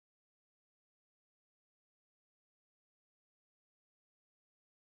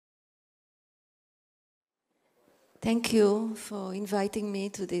Thank you for inviting me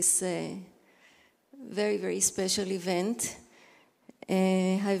to this very, very special event.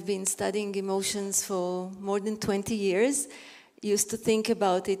 I've been studying emotions for more than 20 years. Used to think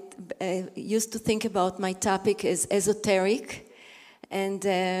about my topic as esoteric and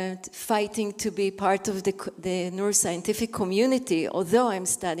fighting to be part of the neuroscientific community, although I'm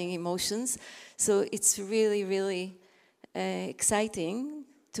studying emotions. So it's really, really exciting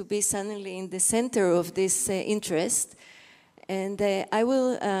to be suddenly in the center of this interest. And I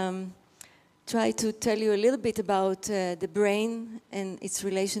will try to tell you a little bit about the brain and its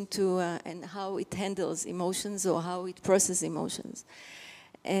relation to and how it handles emotions or how it processes emotions.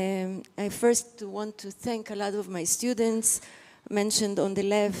 I first want to thank a lot of my students mentioned on the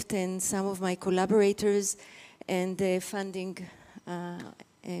left and some of my collaborators and the founding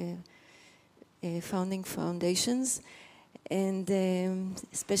foundations. And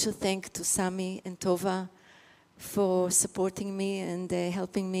special thanks to Sami and Tova for supporting me and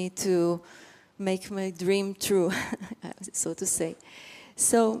helping me to make my dream true, so to say.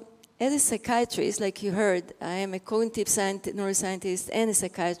 So, as a psychiatrist, like you heard, I am a cognitive neuroscientist and a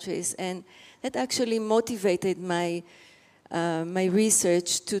psychiatrist, and that actually motivated my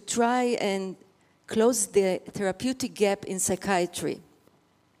research to try and close the therapeutic gap in psychiatry.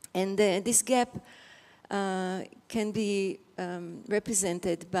 And this gap can be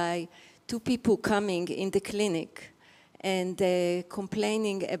represented by two people coming in the clinic and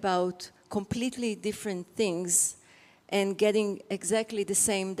complaining about completely different things and getting exactly the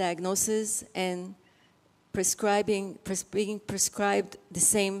same diagnosis and being prescribed the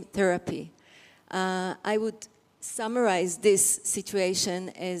same therapy. I would summarize this situation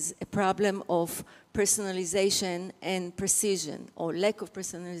as a problem of personalization and precision, or lack of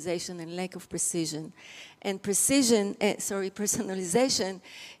personalization and lack of precision. And personalization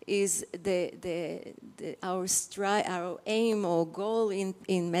is our aim or goal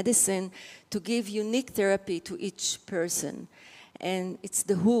in medicine to give unique therapy to each person. And it's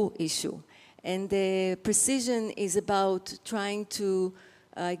the who issue. And the precision is about trying to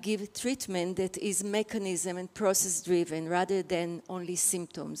give treatment that is mechanism and process driven rather than only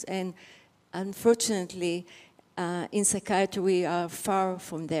symptoms. And unfortunately, in psychiatry, we are far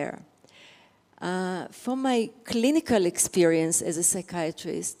from there. From my clinical experience as a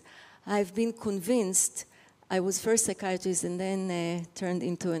psychiatrist, I've been convinced, I was first psychiatrist and then turned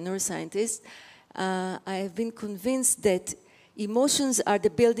into a neuroscientist, I have been convinced that emotions are the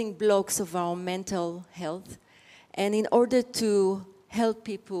building blocks of our mental health. And in order to help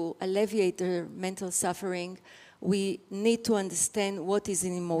people alleviate their mental suffering, we need to understand what is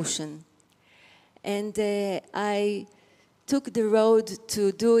an emotion. And I took the road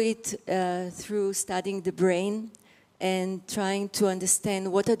to do it through studying the brain and trying to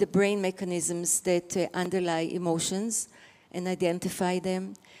understand what are the brain mechanisms that underlie emotions and identify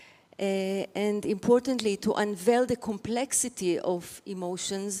them. And importantly, to unveil the complexity of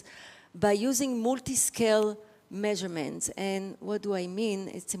emotions by using multi-scale measurements. And what do I mean?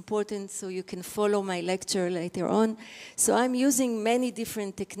 It's important so you can follow my lecture later on. So I'm using many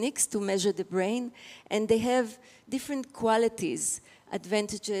different techniques to measure the brain, and they have different qualities,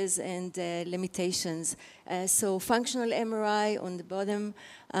 advantages and limitations. So functional MRI on the bottom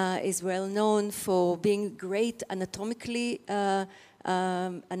is well known for being great anatomical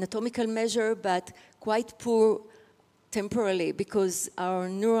measure, but quite poor temporally, because our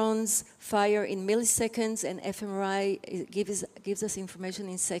neurons fire in milliseconds and fMRI gives us information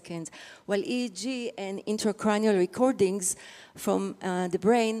in seconds, while EEG and intracranial recordings from the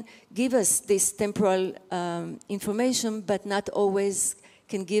brain give us this temporal information, but not always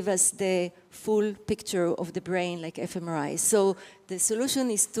can give us the full picture of the brain like fMRI. So the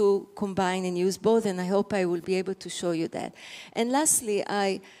solution is to combine and use both, and I hope I will be able to show you that. And lastly,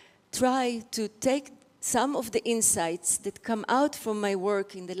 I try to take some of the insights that come out from my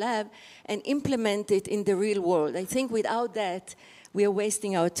work in the lab and implement it in the real world. I think without that, we are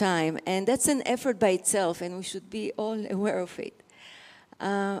wasting our time. And that's an effort by itself, and we should be all aware of it.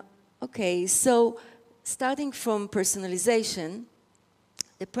 Okay, so starting from personalization,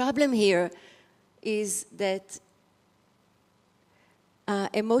 the problem here is that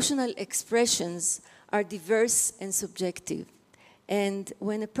emotional expressions are diverse and subjective. And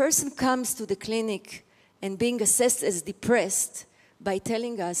when a person comes to the clinic and being assessed as depressed by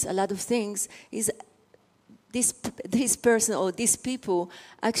telling us a lot of things, is this person or these people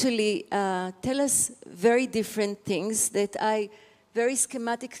actually tell us very different things that I very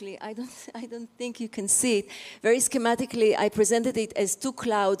schematically, I don't think you can see it, very schematically I presented it as two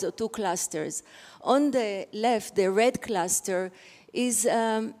clouds or two clusters. On the left, the red cluster is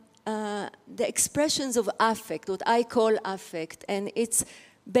the expressions of affect, what I call affect, and it's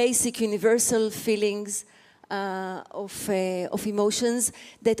basic universal feelings of emotions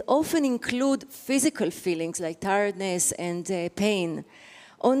that often include physical feelings like tiredness and pain.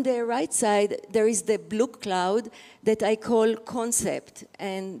 On the right side, there is the blue cloud that I call concept.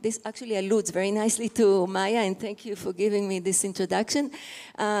 And this actually alludes very nicely to Maya, and thank you for giving me this introduction.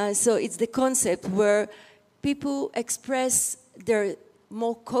 So it's the concept where people express their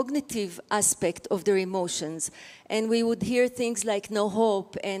more cognitive aspect of their emotions. And we would hear things like no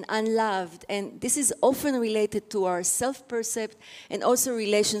hope and unloved. And this is often related to our self-percept and also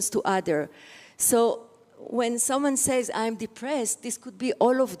relations to others. So when someone says, I'm depressed, this could be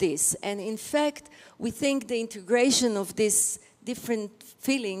all of this. And in fact, we think the integration of these different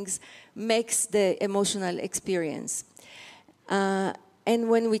feelings makes the emotional experience. And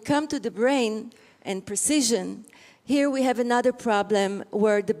when we come to the brain and precision, here we have another problem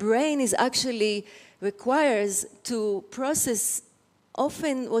where the brain is actually requires to process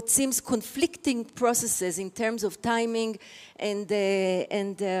often what seems conflicting processes in terms of timing and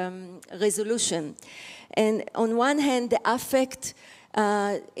resolution. And on one hand, the affect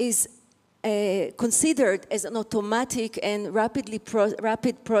is considered as an automatic and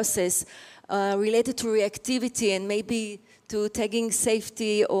rapid process related to reactivity and maybe to tagging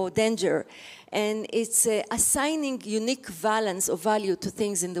safety or danger. And it's assigning unique valence or value to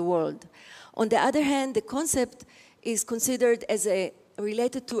things in the world. On the other hand, the concept is considered as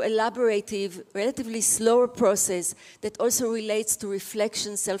related to elaborative, relatively slower process that also relates to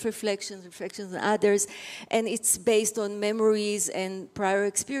reflection, self-reflection, reflections on others, and it's based on memories and prior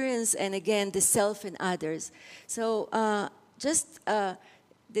experience, and again, the self and others. So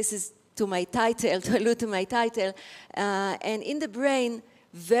this is to my title, to allude to my title, and in the brain,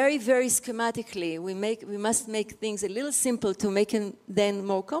 very, very schematically, we must make things a little simple to make them then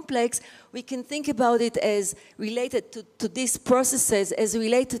more complex. We can think about it as related to these processes as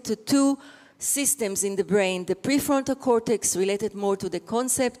related to two systems in the brain. The prefrontal cortex related more to the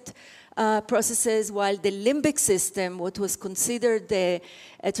concept processes, while the limbic system, what was considered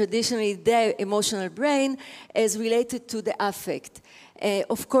traditionally the emotional brain, is related to the affect.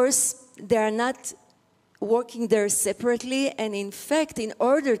 Of course, they are not working there separately, and in fact, in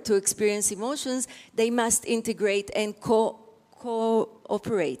order to experience emotions, they must integrate and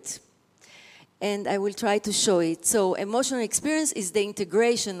cooperate. And I will try to show it. So emotional experience is the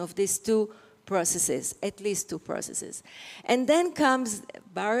integration of these two processes, at least two processes. And then comes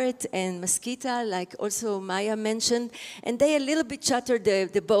Barrett and Mosquita, like also Maya mentioned, and they a little bit shattered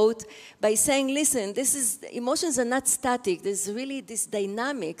the boat by saying, listen, emotions are not static, there's really this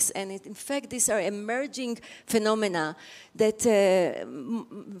dynamics, and in fact these are emerging phenomena that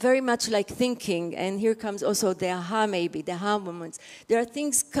very much like thinking, and here comes also the aha maybe, the aha moments. There are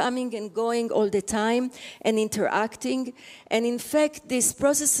things coming and going all the time and interacting, and in fact these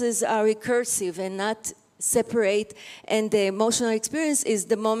processes are recursive and not separate, and the emotional experience is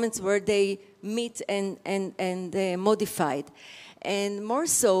the moments where they meet and modified. And more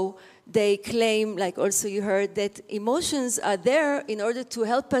so, they claim, like also you heard, that emotions are there in order to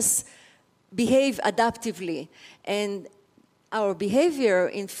help us behave adaptively. And our behavior,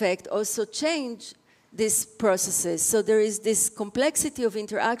 in fact, also change these processes. So there is this complexity of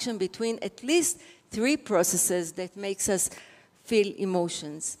interaction between at least three processes that makes us feel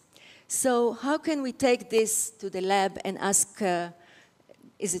emotions. So how can we take this to the lab and ask,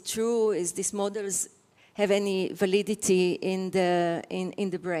 is it true? Is these models have any validity in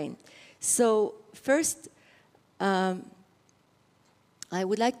the brain? So first, I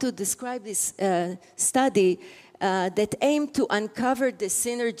would like to describe this study that aimed to uncover the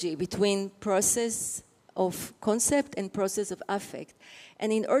synergy between process of concept and process of affect.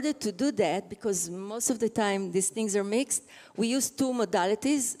 And in order to do that, because most of the time these things are mixed, we use two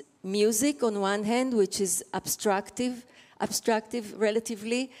modalities. Music on one hand, which is abstractive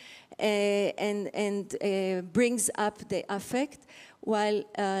relatively, and brings up the affect, while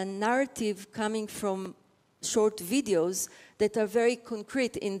narrative coming from short videos that are very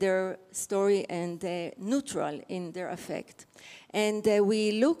concrete in their story and neutral in their affect. And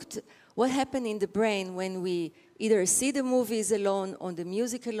we looked what happened in the brain when we either see the movies alone, or the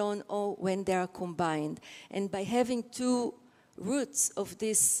music alone, or when they are combined. And by having two roots of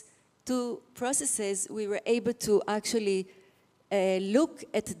these two processes, we were able to actually look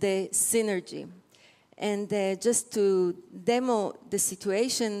at the synergy. And just to demo the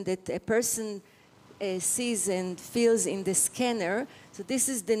situation that a person sees and feels in the scanner. So this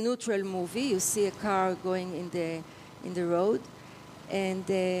is the neutral movie. You see a car going in the road, and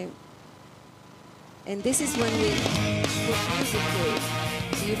this is when we put music to it.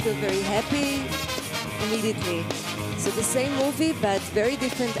 You feel very happy immediately. So the same movie, but very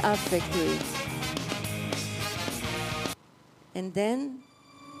different affect to it. And then,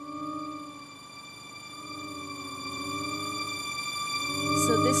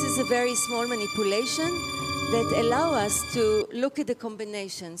 so this is a very small manipulation that allow us to look at the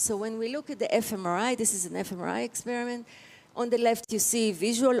combination. So when we look at the fMRI, this is an fMRI experiment. On the left, you see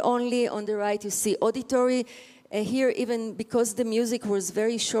visual only. On the right, you see auditory. Here, even because the music was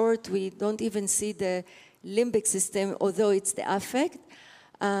very short, we don't even see the limbic system, although it's the affect.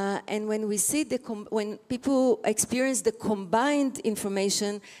 And when we see when people experience the combined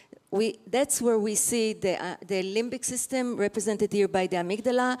information, that's where we see the limbic system represented here by the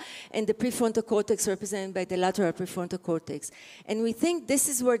amygdala and the prefrontal cortex represented by the lateral prefrontal cortex. And we think this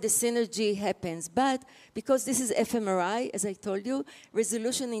is where the synergy happens. But because this is fMRI, as I told you,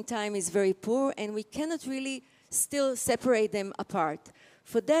 resolution in time is very poor, and we cannot really still separate them apart.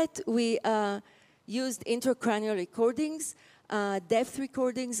 For that, we used intracranial recordings, depth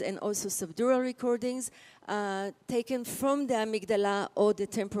recordings, and also subdural recordings taken from the amygdala or the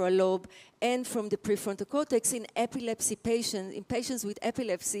temporal lobe and from the prefrontal cortex in epilepsy patients, in patients with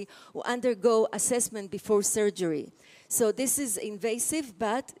epilepsy who undergo assessment before surgery. So this is invasive,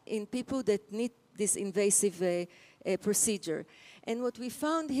 but in people that need this invasive procedure. And what we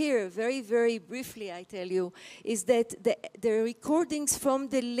found here, very, very briefly, I tell you, is that the recordings from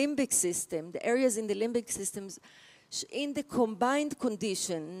the limbic system, the areas in the limbic systems, in the combined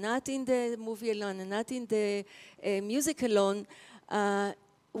condition, not in the movie alone and not in the music alone,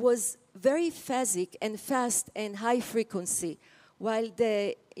 was very phasic and fast and high frequency, while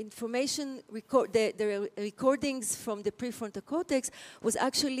the information, the recordings from the prefrontal cortex was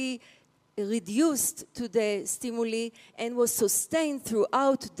actually reduced to the stimuli and was sustained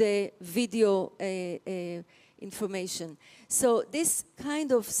throughout the video information. So this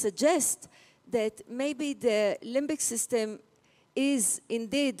kind of suggests that maybe the limbic system is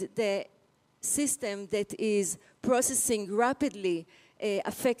indeed the system that is processing rapidly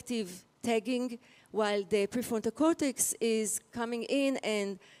affective tagging, while the prefrontal cortex is coming in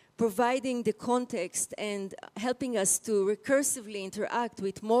and providing the context and helping us to recursively interact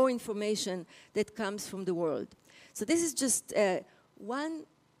with more information that comes from the world. So this is just one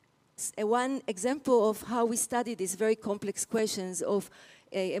example of how we study these very complex questions of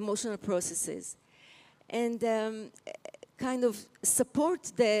emotional processes. And kind of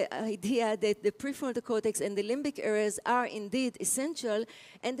support the idea that the prefrontal cortex and the limbic areas are indeed essential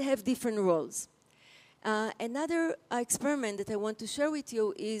and they have different roles. Another experiment that I want to share with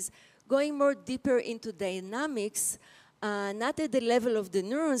you is going more deeper into dynamics, not at the level of the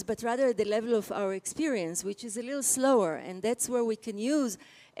neurons, but rather at the level of our experience, which is a little slower. And that's where we can use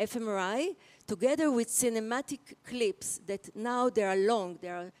fMRI together with cinematic clips that now they are long. They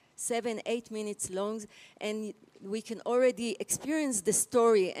are 7-8 minutes long, and we can already experience the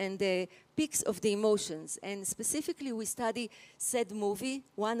story and the peaks of the emotions. And specifically, we study sad movie.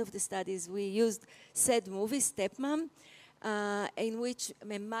 One of the studies we used sad movie, Stepmom, in which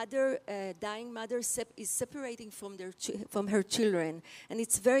a mother, dying mother, is separating from her children, and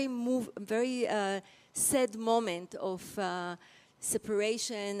it's very sad moment of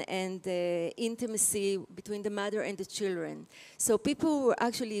separation and intimacy between the mother and the children. So people were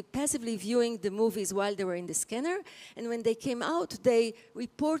actually passively viewing the movies while they were in the scanner, and when they came out, they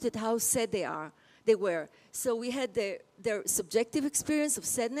reported how sad they were. So we had their subjective experience of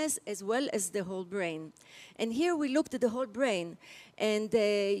sadness as well as the whole brain. And here we looked at the whole brain, and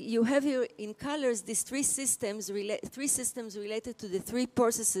you have here in colors these three systems related to the three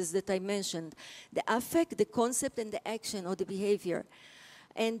processes that I mentioned: the affect, the concept, and the action or the behavior.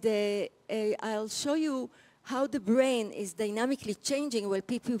 And I'll show you how the brain is dynamically changing while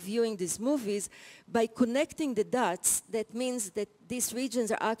people viewing these movies by connecting the dots. That means that these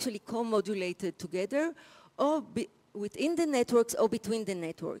regions are actually co-modulated together, or within the networks or between the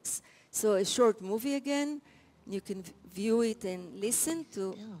networks. So a short movie again, you can view it and listen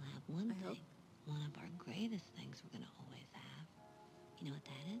to. Still have one thing, one of our greatest things we're going to always have. You know what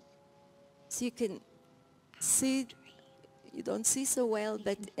that is? So you can see, you don't see so well,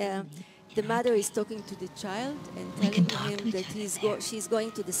 but the mother is talking to the child and telling him that she's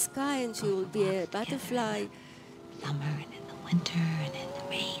going to the sky and she will be a butterfly. Summer and in the winter and in the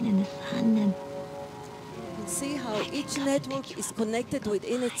rain and the sun. And you can see how each network is connected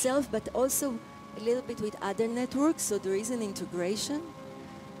within itself, but also a little bit with other networks, so there is an integration.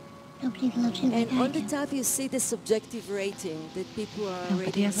 nobody loves you like And I on the do. top you see the subjective rating that people are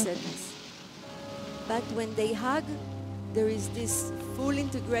rating sadness. But when they hug, there is this full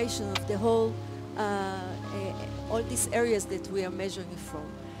integration of the whole all these areas that we are measuring from.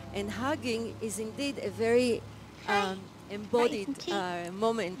 And hugging is indeed a very embodied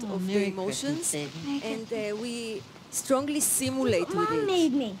moment of the emotions, and we strongly simulate with it. Mom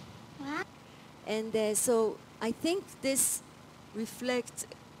made me. And so I think this reflects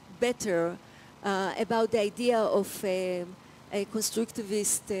better about the idea of a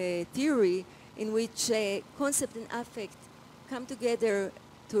constructivist theory in which concept and affect come together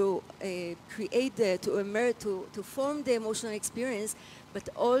to create, to form the emotional experience, but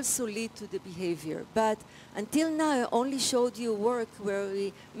also lead to the behavior. But until now, I only showed you work where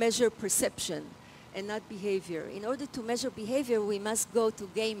we measure perception and not behavior. In order to measure behavior, we must go to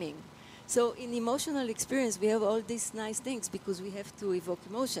gaming. So in emotional experience, we have all these nice things because we have to evoke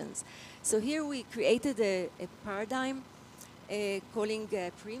emotions. So here we created a paradigm calling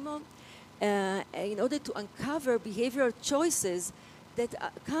Primo in order to uncover behavioral choices that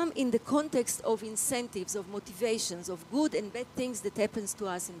come in the context of incentives, of motivations, of good and bad things that happens to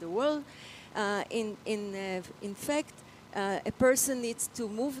us in the world. In fact, a person needs to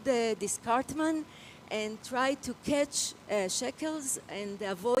move this cartman and try to catch shekels and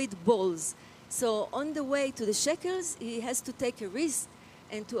avoid balls. So on the way to the shekels, he has to take a risk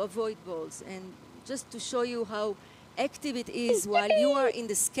and to avoid balls. And just to show you how active it is while you are in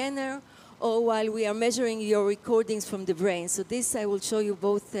the scanner or while we are measuring your recordings from the brain. So this, I will show you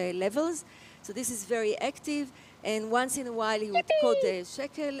both levels. So this is very active, and once in a while he would caught the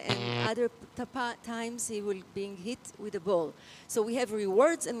shekel, and other times he will being hit with a ball. So we have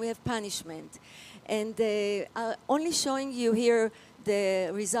rewards and we have punishment. And only showing you here the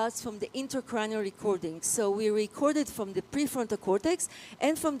results from the intracranial recordings. So we recorded from the prefrontal cortex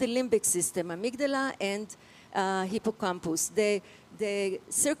and from the limbic system, amygdala and hippocampus. The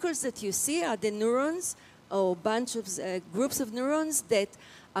circles that you see are the neurons, or bunch of groups of neurons that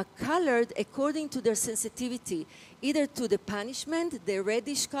are colored according to their sensitivity, either to the punishment, the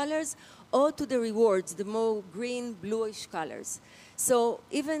reddish colors, or to the rewards, the more green, bluish colors. So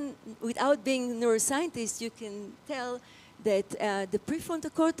even without being a neuroscientist, you can tell that the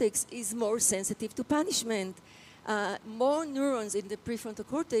prefrontal cortex is more sensitive to punishment. More neurons in the prefrontal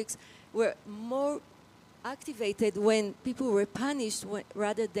cortex were more activated when people were punished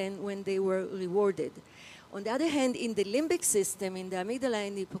rather than when they were rewarded. On the other hand, in the limbic system, in the amygdala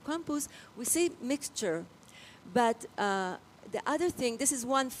and the hippocampus, we see mixture. But the other thing, this is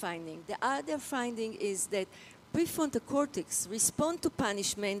one finding. The other finding is that prefrontal cortex respond to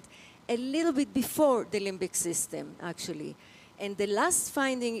punishment a little bit before the limbic system, actually. And the last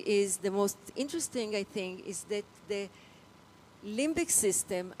finding is the most interesting, I think, is that the limbic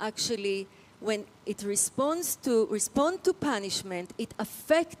system actually, when it respond to punishment, it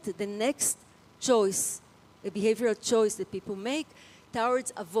affects the next choice, the behavioral choice that people make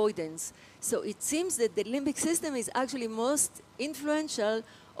towards avoidance. So it seems that the limbic system is actually most influential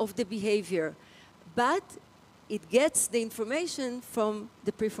of the behavior, but it gets the information from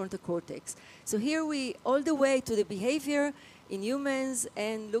the prefrontal cortex. So here we, all the way to the behavior in humans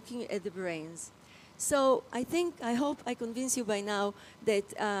and looking at the brains. So I hope I convince you by now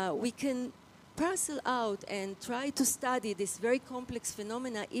that we can parcel out and try to study this very complex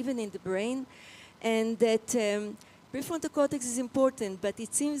phenomena even in the brain, and that prefrontal cortex is important, but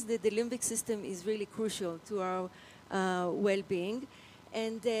it seems that the limbic system is really crucial to our well-being.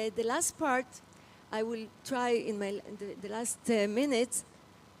 And the last part, I will try in the last minutes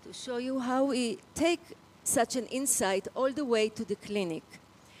to show you how we take such an insight all the way to the clinic.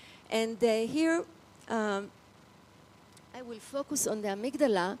 And here I will focus on the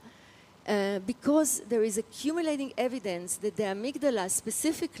amygdala because there is accumulating evidence that the amygdala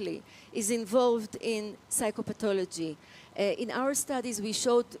specifically is involved in psychopathology. In our studies we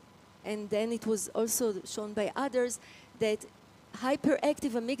showed, and then it was also shown by others, that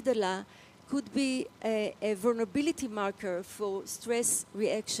hyperactive amygdala could be a vulnerability marker for stress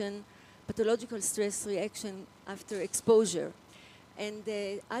reaction, pathological stress reaction after exposure. And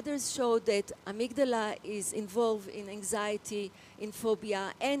others showed that amygdala is involved in anxiety, in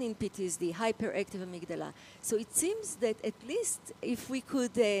phobia, and in PTSD, hyperactive amygdala. So it seems that at least if we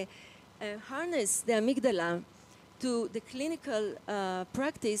could harness the amygdala to the clinical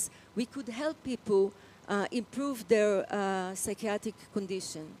practice, we could help people improve their psychiatric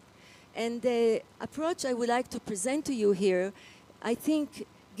condition. And the approach I would like to present to you here, I think,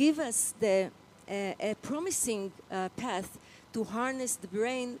 give us a promising path to harness the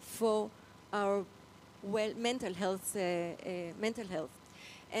brain for our mental health.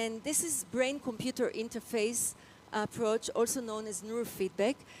 And this is brain-computer interface approach, also known as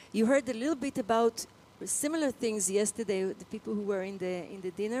neurofeedback. You heard a little bit about similar things yesterday, the people who were in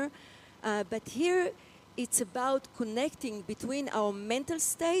the dinner. But here, it's about connecting between our mental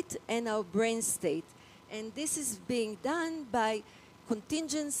state and our brain state. And this is being done by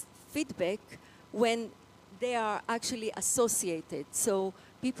contingent feedback when they are actually associated. So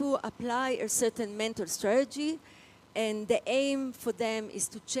people apply a certain mental strategy, and the aim for them is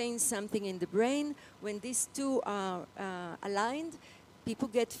to change something in the brain. When these two are aligned, people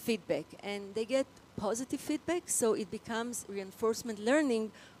get feedback, and they get positive feedback, so it becomes reinforcement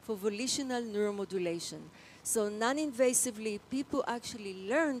learning for volitional neuromodulation. So non-invasively, people actually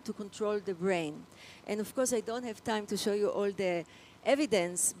learn to control the brain. And of course, I don't have time to show you all the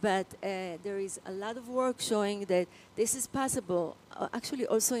evidence, but there is a lot of work showing that this is possible, actually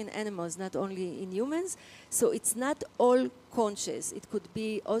also in animals, not only in humans. So it's not all conscious. It could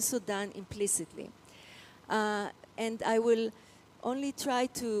be also done implicitly. And I will only try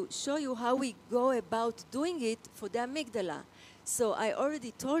to show you how we go about doing it for the amygdala. So I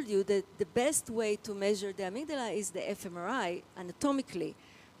already told you that the best way to measure the amygdala is the fMRI anatomically.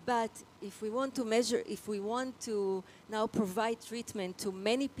 But if we want to measure, if we want to now provide treatment to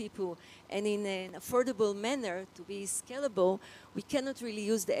many people and in an affordable manner to be scalable, we cannot really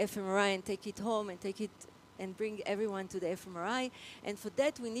use the fMRI and take it home and take it and bring everyone to the fMRI. And for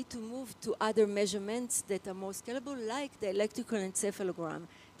that, we need to move to other measurements that are more scalable, like the electrical encephalogram,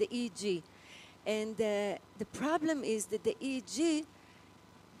 the EEG. And the problem is that the EEG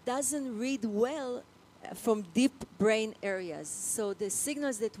doesn't read well from deep brain areas. So the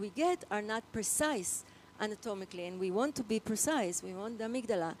signals that we get are not precise anatomically, and we want to be precise. We want the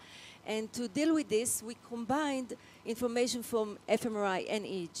amygdala. And to deal with this, we combined information from fMRI and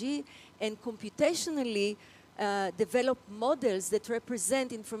EEG, and computationally develop models that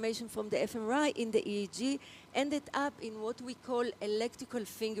represent information from the fMRI in the EEG, ended up in what we call electrical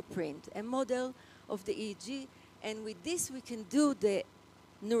fingerprint, a model of the EEG. And with this, we can do the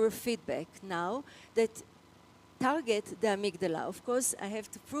neurofeedback now that target the amygdala. Of course, I have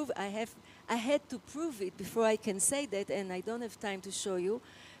to prove, I had to prove it before I can say that, and I don't have time to show you,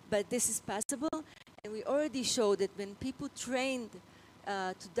 but this is possible. And we already showed that when people trained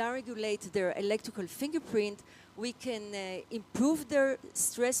to downregulate their electrical fingerprint, we can improve their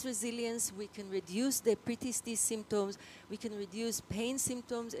stress resilience, we can reduce the PTSD symptoms, we can reduce pain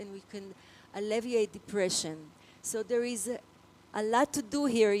symptoms, and we can alleviate depression. So there is a lot to do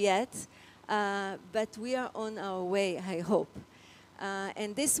here yet, but we are on our way, I hope.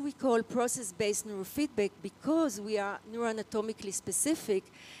 And this we call process-based neurofeedback because we are neuroanatomically specific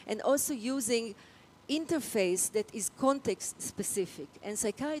and also using interface that is context-specific. And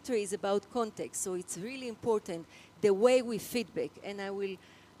psychiatry is about context, so it's really important the way we feedback. And I will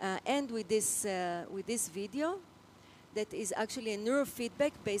end with this video that is actually a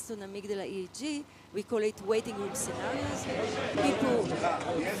neurofeedback based on amygdala EEG. We call it waiting room scenarios. People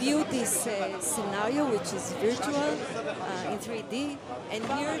view this scenario, which is virtual in 3D, and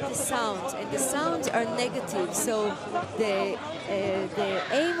hear the sounds. And the sounds are negative. So the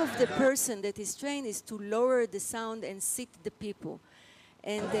aim of the person that is trained is to lower the sound and sit the people.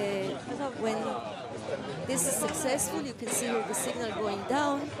 And when this is successful, you can see here the signal going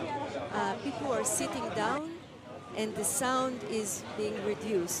down. People are sitting down, and the sound is being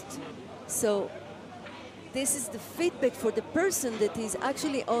reduced. So this is the feedback for the person that is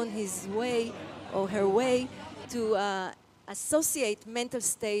actually on his way or her way to associate mental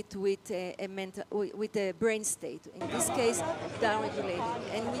state with a brain state. In this case, downregulating.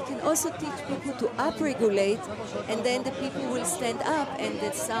 And we can also teach people to upregulate, and then the people will stand up, and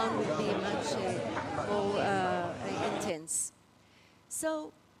the sound will be much more intense.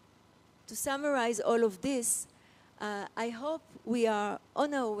 So, to summarize all of this, I hope we are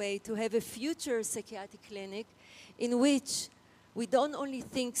on our way to have a future psychiatric clinic in which we don't only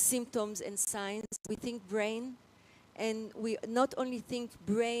think symptoms and signs, we think brain, and we not only think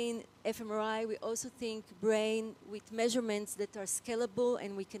brain fMRI, we also think brain with measurements that are scalable,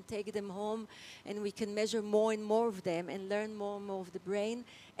 and we can take them home, and we can measure more and more of them and learn more and more of the brain,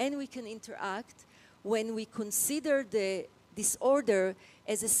 and we can interact when we consider the disorder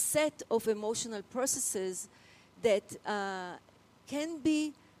as a set of emotional processes that can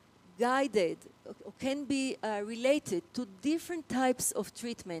be guided or can be related to different types of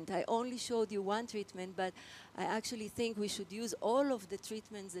treatment. I only showed you one treatment, but I actually think we should use all of the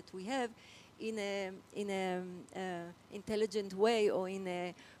treatments that we have in a intelligent way or in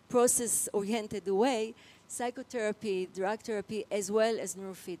a process-oriented way, psychotherapy, drug therapy, as well as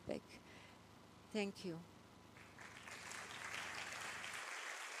neurofeedback. Thank you.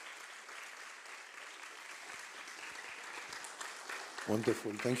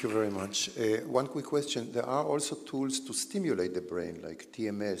 Wonderful. Thank you very much. One quick question. There are also tools to stimulate the brain, like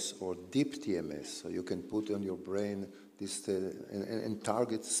TMS or deep TMS. So you can put on your brain this and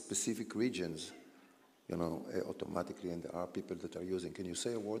target specific regions, you know, automatically. And there are people that are using. Can you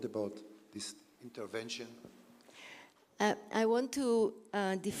say a word about this intervention? I want to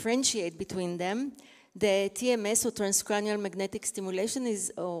differentiate between them. The TMS or transcranial magnetic stimulation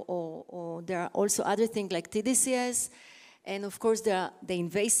is, or there are also other things like TDCS, and of course there are the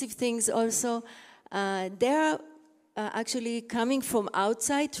invasive things also. They are actually coming from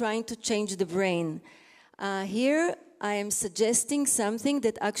outside trying to change the brain. Here I am suggesting something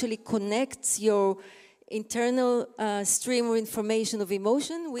that actually connects your internal stream of information of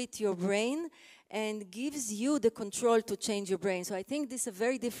emotion with your brain and gives you the control to change your brain. So I think these are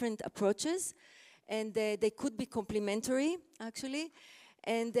very different approaches, and they could be complementary, actually.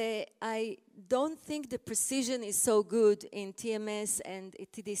 And I don't think the precision is so good in TMS and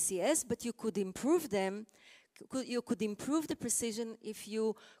TDCS, but you could improve them. You could improve the precision if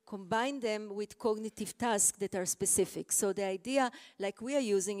you combine them with cognitive tasks that are specific. So the idea, like we are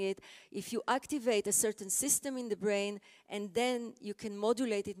using it, if you activate a certain system in the brain, and then you can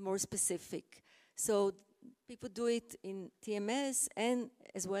modulate it more specific. So people do it in TMS and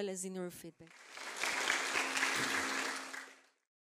as well as in neurofeedback.